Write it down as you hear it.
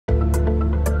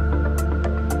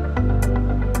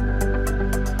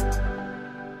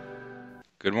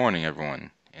Good morning, everyone.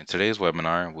 In today's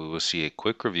webinar, we will see a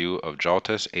quick review of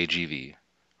Jaltest AGV,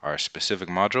 our specific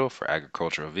module for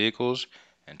agricultural vehicles,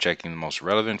 and checking the most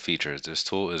relevant features this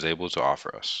tool is able to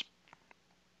offer us.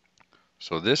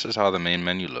 So this is how the main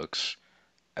menu looks.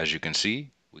 As you can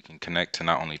see, we can connect to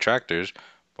not only tractors,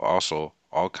 but also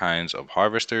all kinds of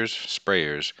harvesters,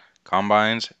 sprayers,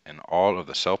 combines, and all of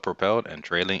the self-propelled and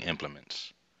trailing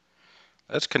implements.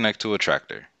 Let's connect to a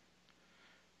tractor.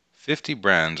 50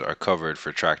 brands are covered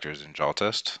for tractors in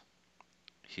Jaltest.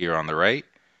 Here on the right,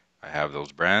 I have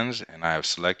those brands and I have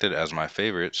selected as my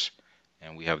favorites,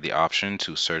 and we have the option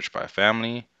to search by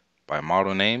family, by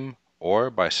model name, or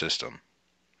by system.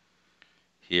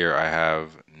 Here I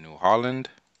have New Holland,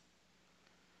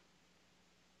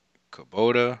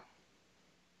 Kubota.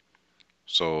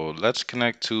 So let's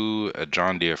connect to a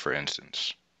John Deere, for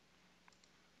instance.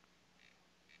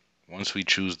 Once we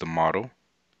choose the model,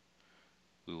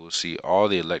 we will see all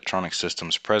the electronic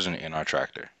systems present in our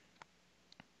tractor.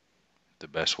 The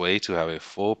best way to have a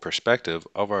full perspective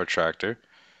of our tractor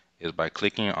is by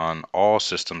clicking on All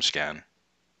System Scan.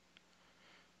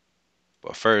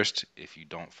 But first, if you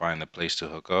don't find the place to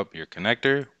hook up your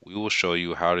connector, we will show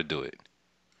you how to do it.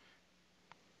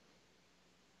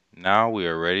 Now we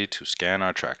are ready to scan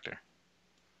our tractor.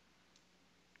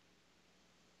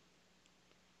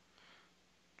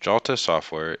 Jaltest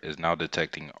software is now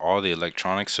detecting all the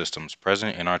electronic systems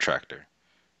present in our tractor.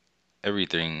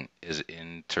 Everything is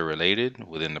interrelated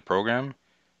within the program,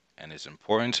 and it's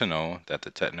important to know that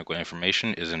the technical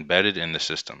information is embedded in the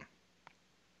system.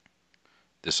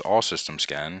 This All System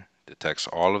Scan detects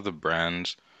all of the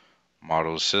brands,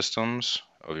 models, systems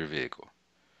of your vehicle.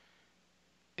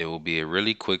 It will be a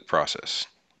really quick process,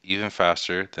 even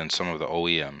faster than some of the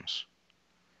OEMs.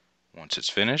 Once it's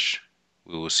finished,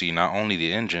 we will see not only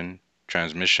the engine,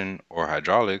 transmission, or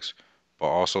hydraulics, but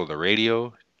also the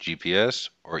radio, GPS,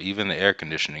 or even the air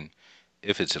conditioning,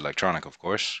 if it's electronic, of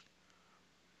course.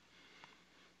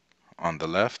 On the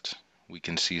left, we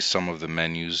can see some of the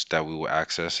menus that we will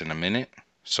access in a minute,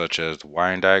 such as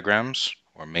wiring diagrams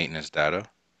or maintenance data,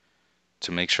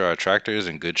 to make sure our tractor is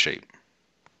in good shape.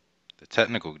 The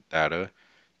technical data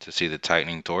to see the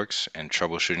tightening torques and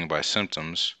troubleshooting by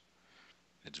symptoms.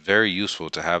 It's very useful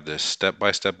to have this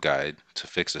step-by-step guide to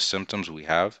fix the symptoms we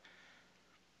have.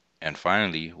 And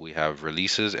finally, we have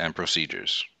releases and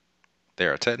procedures.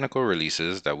 There are technical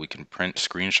releases that we can print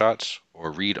screenshots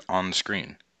or read on the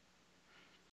screen.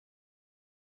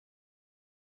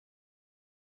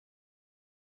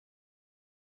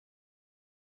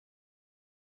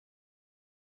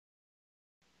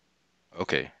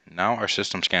 Okay, now our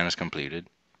system scan is completed.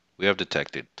 We have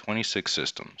detected 26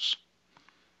 systems.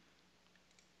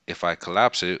 If I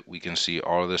collapse it, we can see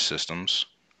all of the systems.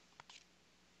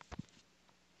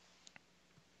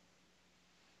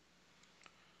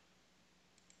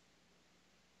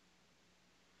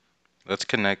 Let's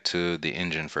connect to the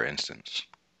engine, for instance.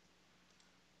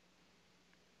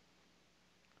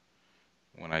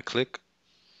 When I click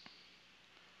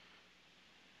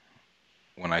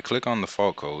on the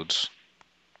fault codes,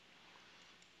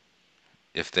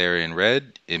 if they're in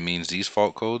red, it means these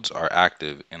fault codes are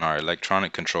active in our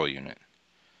electronic control unit.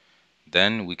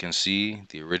 Then we can see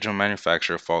the original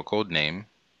manufacturer fault code name,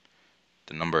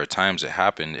 the number of times it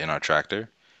happened in our tractor,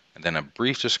 and then a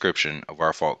brief description of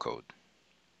our fault code.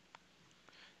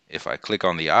 If I click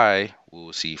on the eye, we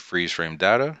will see freeze frame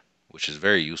data, which is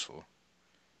very useful.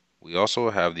 We also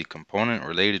have the component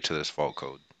related to this fault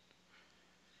code.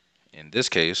 In this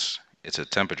case, it's a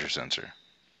temperature sensor.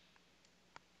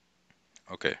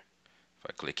 Okay, if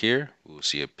I click here, we will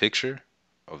see a picture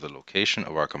of the location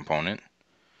of our component,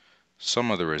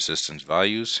 some of the resistance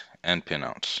values, and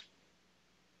pinouts.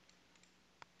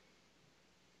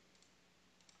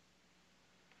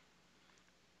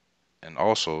 And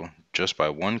also, just by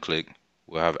one click,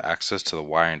 we'll have access to the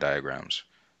wiring diagrams.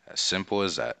 As simple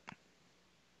as that.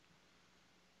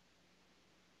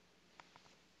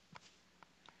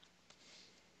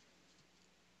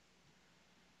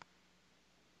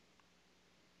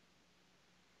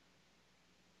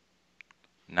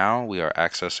 Now we are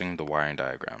accessing the wiring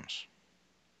diagrams.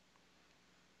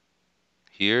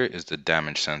 Here is the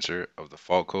damage sensor of the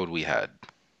fault code we had.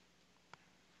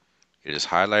 It is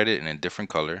highlighted in a different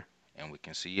color, and we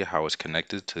can see how it's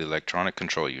connected to the electronic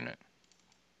control unit.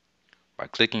 By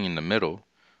clicking in the middle,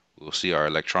 we will see our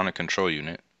electronic control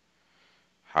unit,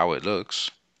 how it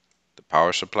looks, the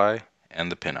power supply,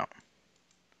 and the pinout.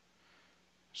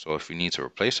 So if you need to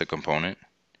replace a component,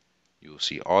 you will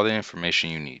see all the information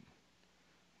you need.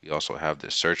 We also have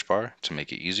this search bar to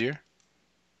make it easier.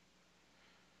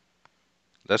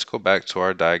 Let's go back to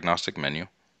our diagnostic menu.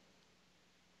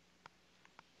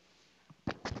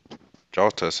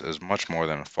 Jaltest is much more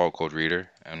than a fault code reader,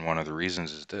 and one of the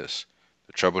reasons is this.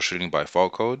 The troubleshooting by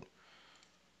fault code,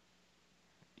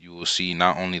 you will see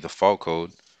not only the fault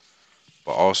code,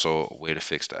 but also a way to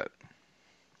fix that.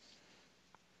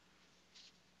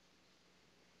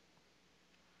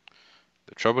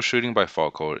 The troubleshooting by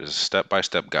fault code is a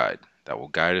step-by-step guide that will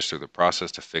guide us through the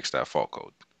process to fix that fault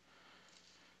code.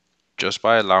 Just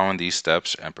by allowing these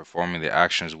steps and performing the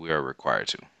actions we are required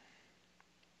to.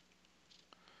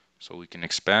 So we can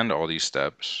expand all these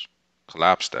steps,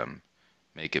 collapse them,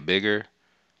 make it bigger,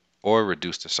 or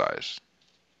reduce the size.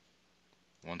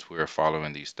 Once we are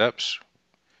following these steps,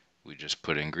 we just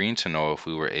put in green to know if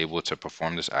we were able to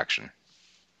perform this action.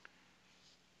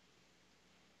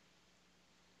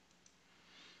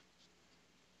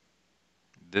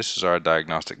 This is our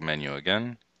diagnostic menu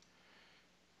again.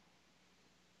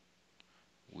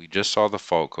 We just saw the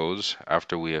fault codes.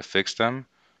 After we have fixed them,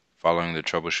 following the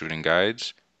troubleshooting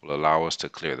guides will allow us to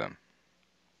clear them.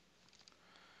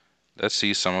 Let's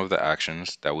see some of the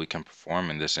actions that we can perform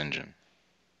in this engine.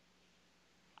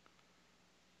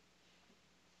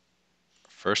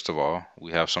 First of all,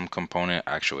 we have some component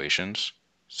actuations,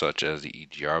 such as the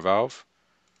EGR valve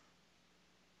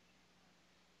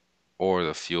or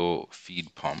the fuel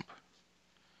feed pump.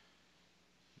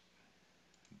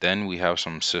 Then we have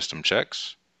some system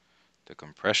checks, the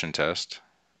compression test,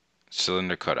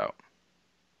 cylinder cutout.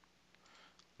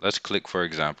 Let's click, for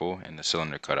example, in the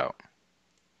cylinder cutout.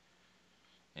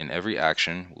 In every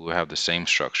action, we will have the same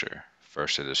structure.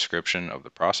 First, a description of the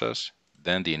process,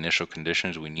 then the initial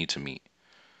conditions we need to meet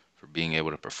for being able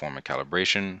to perform a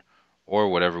calibration or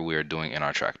whatever we are doing in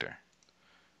our tractor.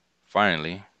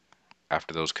 Finally,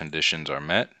 after those conditions are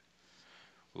met,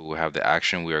 we will have the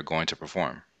action we are going to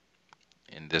perform.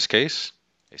 In this case,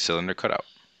 a cylinder cutout.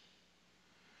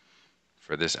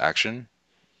 For this action,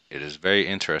 it is very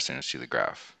interesting to see the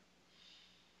graph.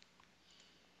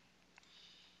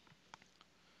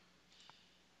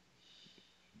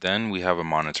 Then we have a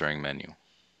monitoring menu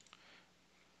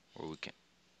where we can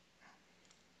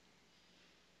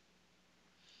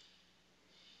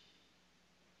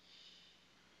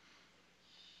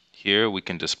here we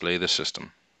can display the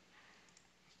system.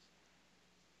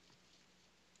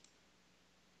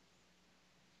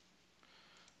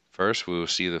 First, we will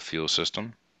see the fuel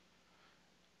system.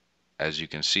 As you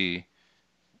can see,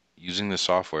 using the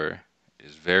software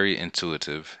is very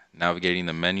intuitive. Navigating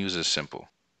the menus is simple.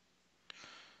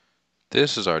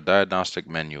 This is our diagnostic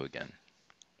menu again.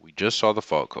 We just saw the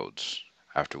fault codes.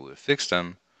 After we have fixed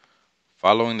them,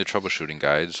 following the troubleshooting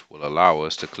guides will allow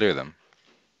us to clear them.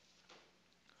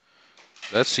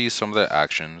 Let's see some of the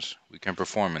actions we can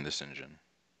perform in this engine.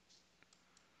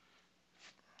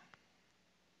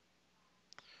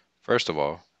 First of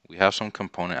all, we have some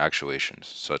component actuations,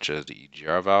 such as the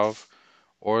EGR valve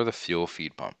or the fuel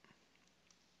feed pump.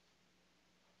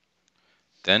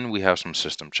 Then we have some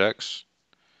system checks,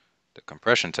 the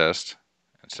compression test,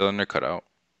 and cylinder cutout.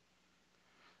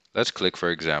 Let's click,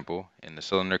 for example, in the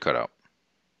cylinder cutout.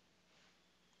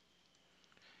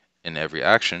 In every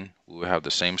action, we will have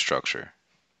the same structure.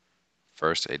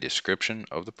 First, a description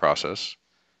of the process,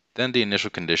 then the initial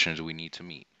conditions we need to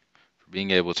meet for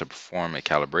being able to perform a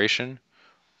calibration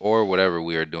or whatever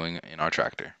we are doing in our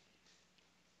tractor.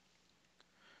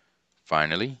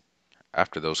 Finally,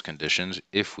 after those conditions,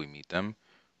 if we meet them,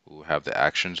 we will have the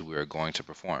actions we are going to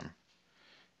perform.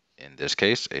 In this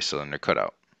case, a cylinder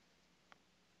cutout.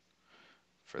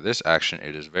 For this action,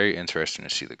 it is very interesting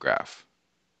to see the graph.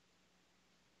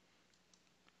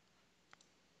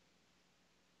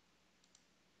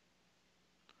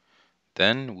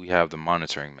 Then we have the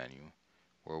monitoring menu,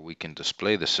 where we can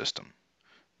display the system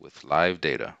with live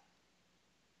data.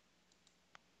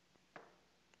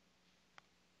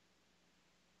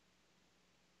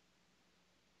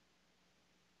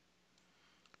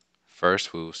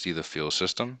 First, we will see the fuel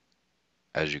system.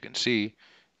 As you can see,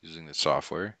 using the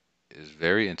software is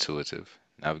very intuitive.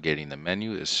 Navigating the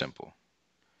menu is simple.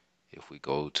 If we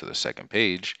go to the second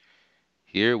page,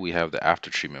 here we have the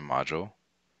aftertreatment module,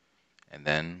 and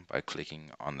then by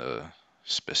clicking on the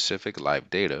specific live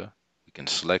data, we can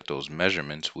select those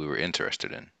measurements we were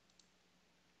interested in.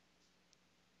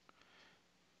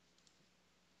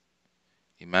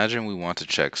 Imagine we want to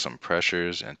check some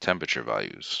pressures and temperature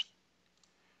values.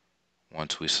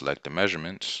 Once we select the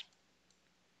measurements,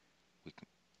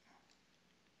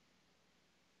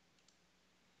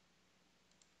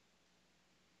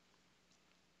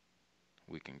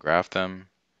 we can graph them,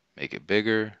 make it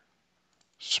bigger,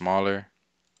 smaller.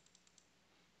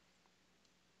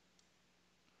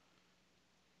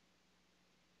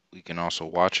 We can also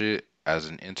watch it as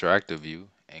an interactive view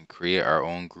and create our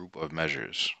own group of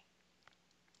measures.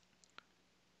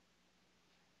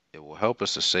 It will help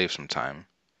us to save some time.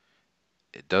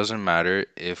 It doesn't matter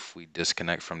if we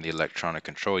disconnect from the electronic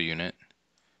control unit.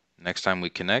 Next time we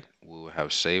connect, we will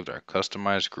have saved our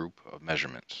customized group of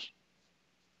measurements.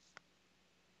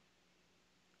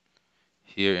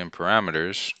 Here in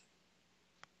parameters,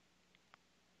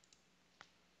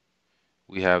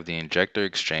 we have the injector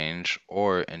exchange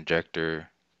or injector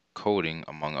coding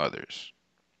among others.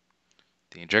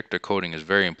 The injector coding is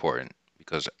very important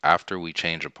because after we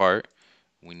change a part,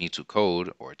 we need to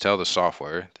code or tell the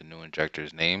software the new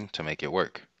injector's name to make it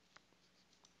work.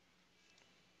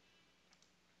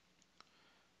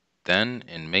 Then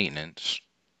in maintenance,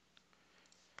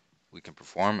 we can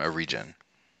perform a regen.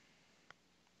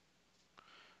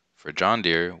 For John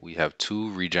Deere, we have two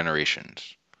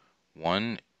regenerations.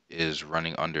 One is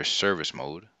running under service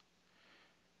mode,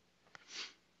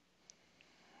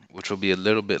 which will be a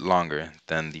little bit longer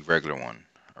than the regular one,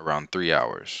 around 3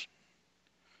 hours.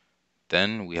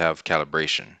 Then we have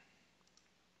calibration,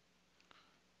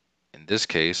 in this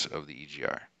case of the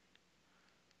EGR.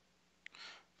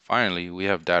 Finally, we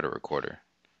have data recorder,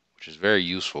 which is very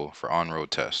useful for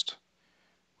on-road test.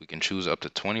 We can choose up to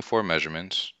 24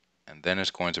 measurements, and then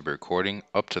it's going to be recording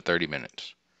up to 30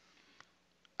 minutes.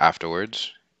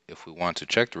 Afterwards, if we want to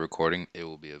check the recording, it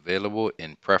will be available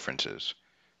in Preferences,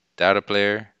 Data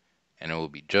Player, and it will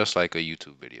be just like a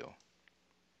YouTube video.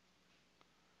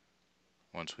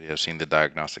 Once we have seen the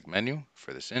diagnostic menu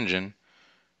for this engine,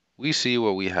 we see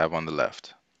what we have on the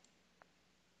left.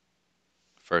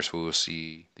 First, we will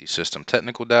see the system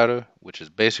technical data, which is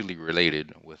basically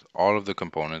related with all of the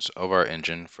components of our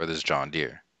engine for this John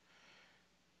Deere.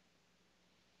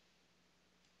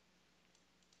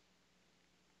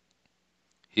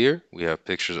 Here, we have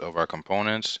pictures of our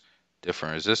components,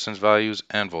 different resistance values,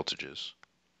 and voltages.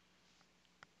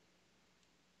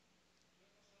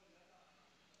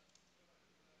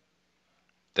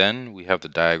 Then we have the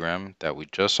diagram that we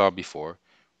just saw before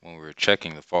when we were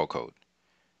checking the fault code.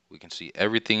 We can see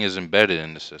everything is embedded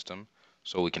in the system,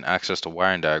 so we can access the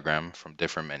wiring diagram from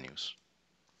different menus.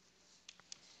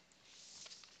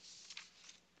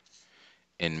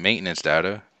 In maintenance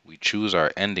data, we choose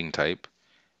our ending type,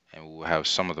 and we will have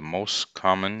some of the most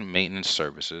common maintenance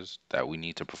services that we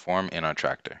need to perform in our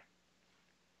tractor.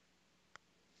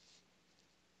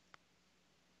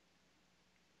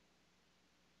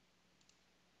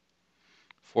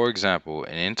 For example,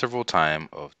 an interval time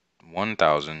of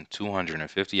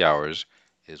 1,250 hours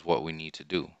is what we need to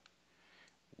do.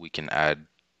 We can add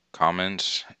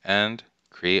comments and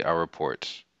create our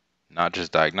reports, not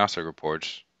just diagnostic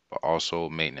reports, but also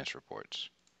maintenance reports.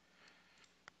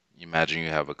 Imagine you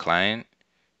have a client.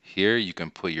 Here you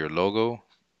can put your logo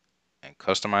and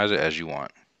customize it as you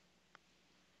want.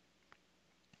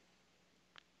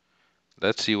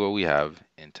 Let's see what we have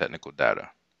in technical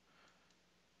data.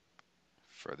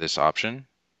 For this option,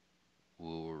 we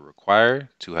will require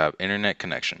to have internet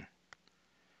connection.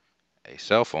 A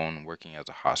cell phone working as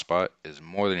a hotspot is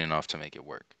more than enough to make it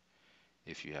work.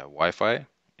 If you have Wi-Fi,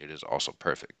 it is also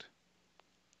perfect.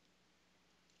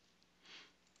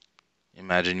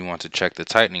 Imagine you want to check the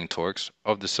tightening torques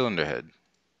of the cylinder head.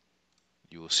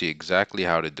 You will see exactly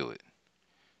how to do it,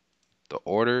 the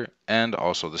order, and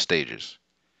also the stages.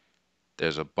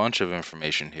 There's a bunch of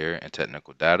information here and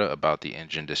technical data about the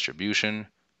engine distribution,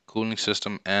 cooling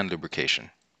system, and lubrication.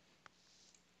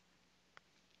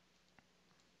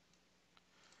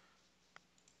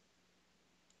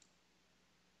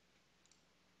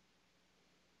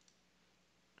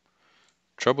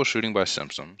 Troubleshooting by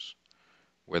symptoms.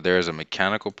 Where there is a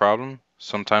mechanical problem,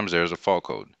 sometimes there is a fault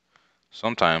code.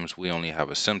 Sometimes we only have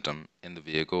a symptom in the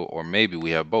vehicle, or maybe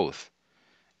we have both.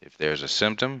 If there's a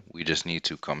symptom, we just need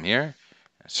to come here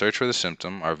and search for the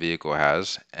symptom our vehicle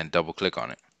has and double click on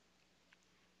it.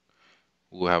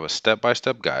 We will have a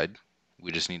step-by-step guide.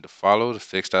 We just need to follow to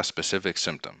fix that specific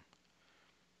symptom.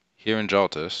 Here in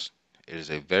Jaltest, it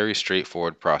is a very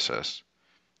straightforward process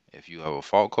if you have a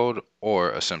fault code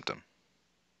or a symptom.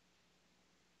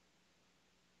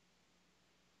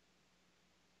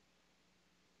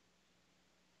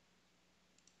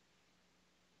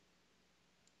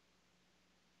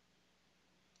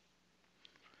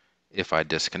 If I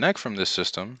disconnect from this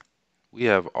system, we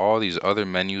have all these other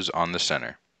menus on the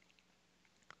center.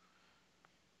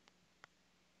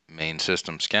 Main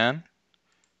system scan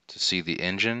to see the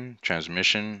engine,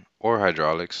 transmission, or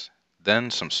hydraulics, then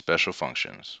some special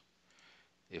functions.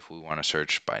 If we want to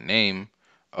search by name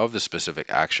of the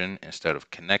specific action instead of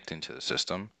connecting to the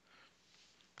system,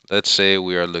 let's say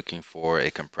we are looking for a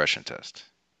compression test.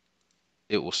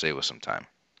 It will save us some time.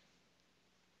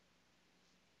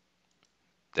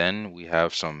 Then we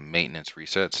have some maintenance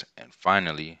resets, and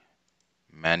finally,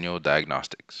 manual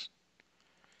diagnostics.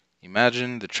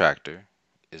 Imagine the tractor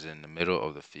is in the middle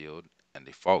of the field and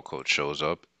the fault code shows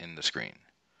up in the screen.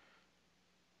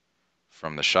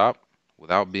 From the shop,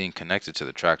 without being connected to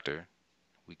the tractor,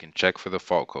 we can check for the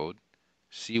fault code,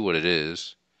 see what it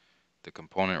is, the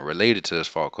component related to this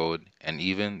fault code, and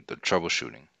even the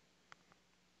troubleshooting.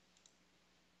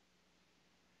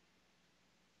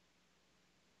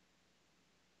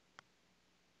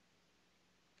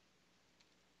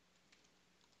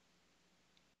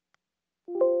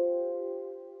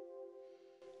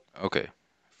 Okay,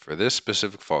 for this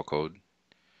specific fault code,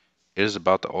 it is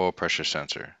about the oil pressure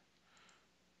sensor,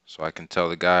 so I can tell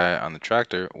the guy on the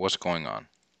tractor what's going on.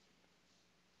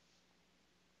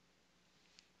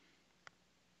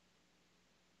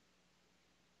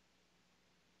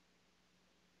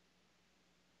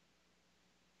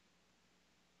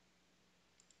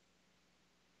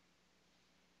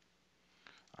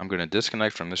 I'm going to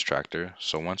disconnect from this tractor,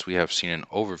 so once we have seen an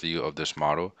overview of this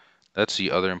model, let's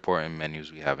see other important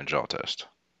menus we have in Jaltest.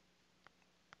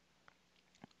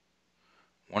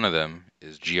 One of them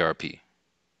is GRP.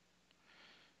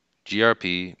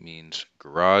 GRP means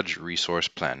Garage Resource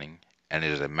Planning, and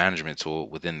it is a management tool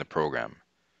within the program.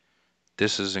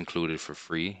 This is included for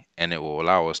free, and it will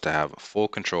allow us to have full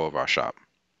control of our shop.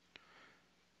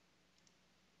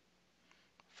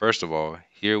 First of all,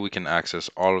 here we can access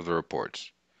all of the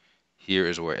reports. Here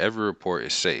is where every report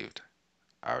is saved,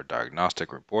 our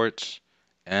diagnostic reports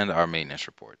and our maintenance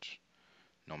reports.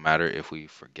 No matter if we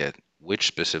forget which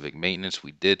specific maintenance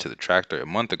we did to the tractor a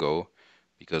month ago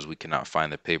because we cannot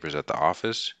find the papers at the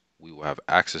office, we will have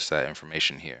access to that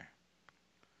information here.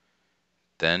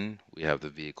 Then we have the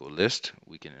vehicle list.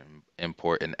 We can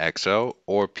import an Excel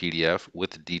or PDF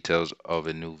with the details of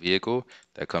a new vehicle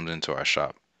that comes into our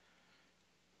shop.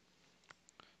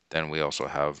 Then we also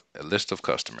have a list of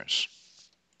customers.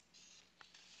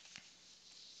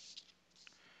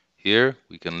 Here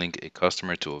we can link a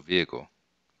customer to a vehicle.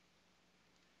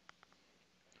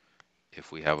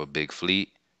 If we have a big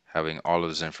fleet, having all of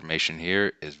this information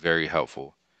here is very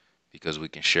helpful because we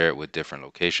can share it with different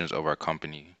locations of our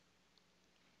company.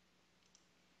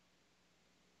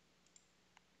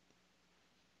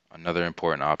 Another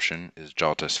important option is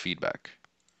Jaltest feedback.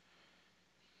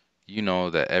 You know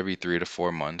that every 3 to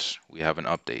 4 months we have an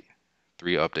update,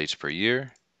 3 updates per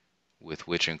year, with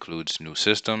which includes new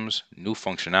systems, new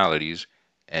functionalities,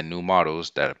 and new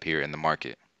models that appear in the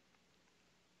market.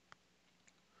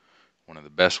 One of the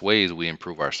best ways we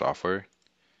improve our software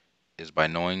is by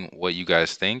knowing what you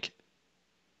guys think,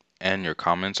 and your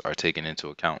comments are taken into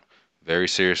account very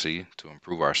seriously to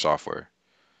improve our software.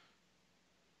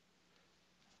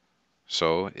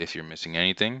 So if you're missing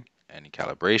anything, any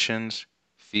calibrations,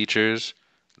 features,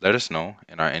 let us know,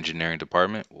 and our engineering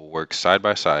department will work side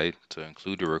by side to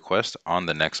include your request on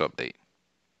the next update.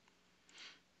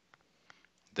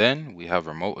 Then we have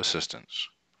remote assistance.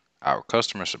 Our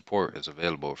customer support is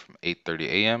available from 8:30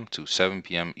 a.m. to 7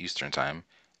 p.m. Eastern Time,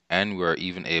 and we are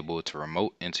even able to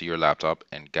remote into your laptop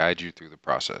and guide you through the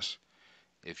process.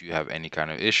 If you have any kind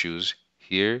of issues,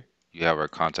 here you have our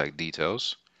contact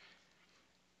details.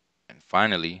 And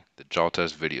finally, the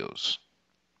Jaltest videos.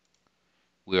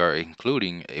 We are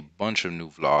including a bunch of new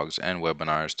vlogs and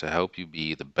webinars to help you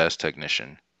be the best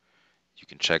technician. You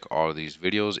can check all of these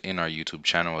videos in our YouTube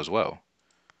channel as well.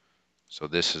 So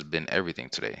this has been everything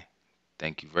today.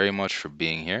 Thank you very much for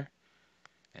being here,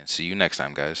 and see you next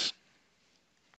time, guys.